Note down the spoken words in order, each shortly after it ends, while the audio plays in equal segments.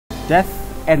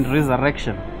death and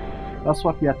resurrection. That's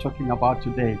what we are talking about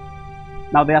today.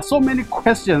 Now, there are so many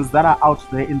questions that are out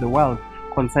there in the world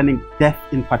concerning death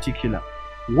in particular.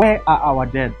 Where are our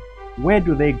dead? Where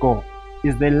do they go?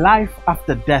 Is there life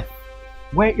after death?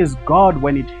 Where is God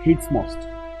when it hits most?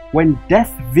 When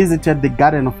death visited the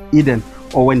Garden of Eden,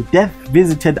 or when death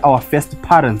visited our first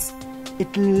parents,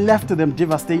 it left them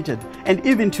devastated. And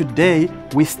even today,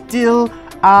 we still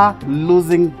are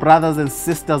losing brothers and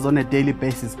sisters on a daily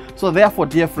basis. So therefore,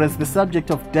 dear friends, the subject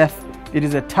of death, it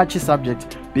is a touchy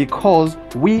subject because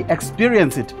we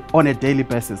experience it on a daily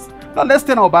basis. Now let's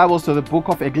turn our Bibles to the book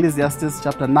of Ecclesiastes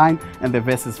chapter 9 and the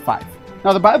verses 5.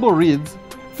 Now the Bible reads,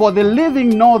 "For the living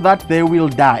know that they will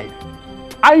die."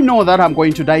 I know that I'm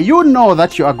going to die. You know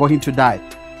that you are going to die.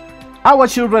 Our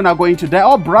children are going to die.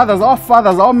 Our brothers, our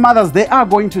fathers, our mothers, they are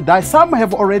going to die. Some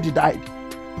have already died.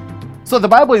 So the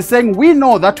Bible is saying we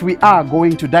know that we are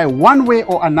going to die one way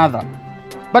or another.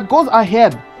 But goes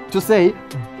ahead to say,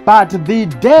 but the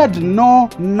dead know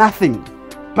nothing.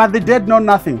 But the dead know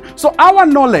nothing. So our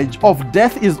knowledge of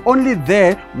death is only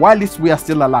there whilst we are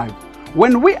still alive.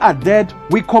 When we are dead,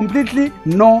 we completely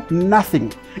know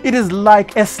nothing. It is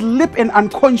like a sleep and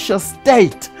unconscious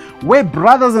state where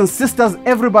brothers and sisters,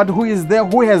 everybody who is there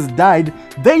who has died,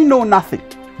 they know nothing.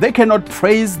 They cannot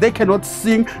praise, they cannot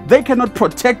sing, they cannot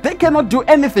protect, they cannot do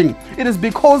anything. It is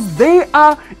because they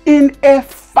are in a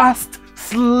fast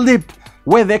sleep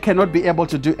where they cannot be able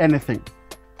to do anything.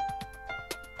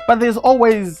 But there's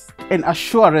always an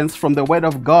assurance from the Word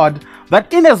of God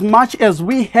that in as much as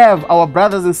we have our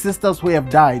brothers and sisters who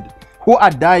have died, who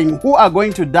are dying, who are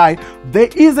going to die, there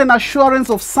is an assurance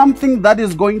of something that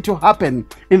is going to happen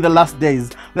in the last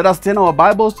days. Let us turn our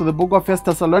Bibles to the book of 1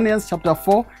 Thessalonians chapter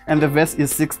 4 and the verse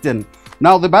is 16.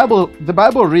 Now the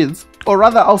Bible reads, or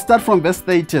rather I'll start from verse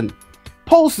 18.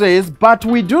 Paul says, "But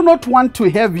we do not want to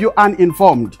have you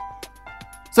uninformed."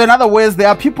 So in other words, there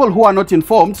are people who are not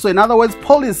informed. So in other words,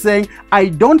 Paul is saying, I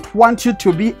don't want you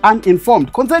to be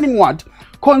uninformed. Concerning what?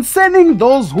 Concerning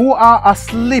those who are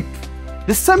asleep.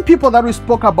 The same people that we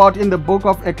spoke about in the book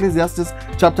of Ecclesiastes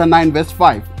chapter 9 verse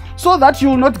 5. So that you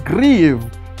will not grieve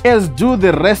as do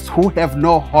the rest who have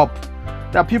no hope.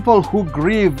 There are people who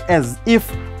grieve as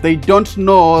if they don't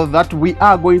know that we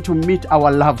are going to meet our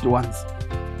loved ones.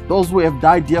 Those who have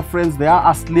died, dear friends, they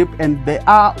are asleep and they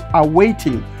are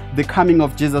awaiting the coming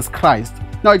of Jesus Christ.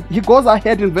 Now he goes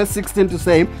ahead in verse 16 to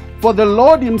say, "For the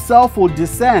Lord himself will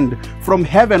descend from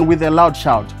heaven with a loud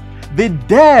shout. The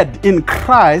dead in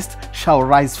Christ shall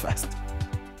rise first."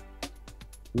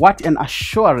 What an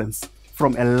assurance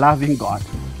from a loving God,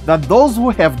 that those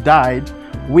who have died,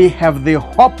 we have the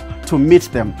hope to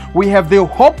meet them. We have the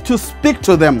hope to speak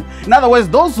to them. In other words,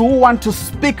 those who want to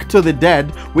speak to the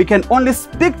dead, we can only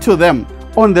speak to them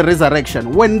on the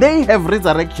resurrection. When they have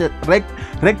resurrected,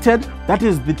 that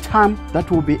is the time that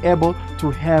we'll be able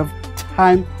to have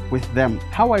time with them.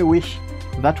 How I wish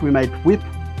that we might weep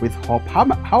with hope.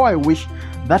 How I wish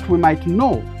that we might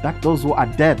know that those who are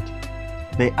dead,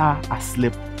 they are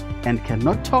asleep and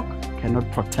cannot talk,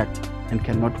 cannot protect, and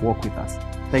cannot walk with us.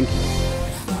 Thank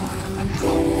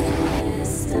you.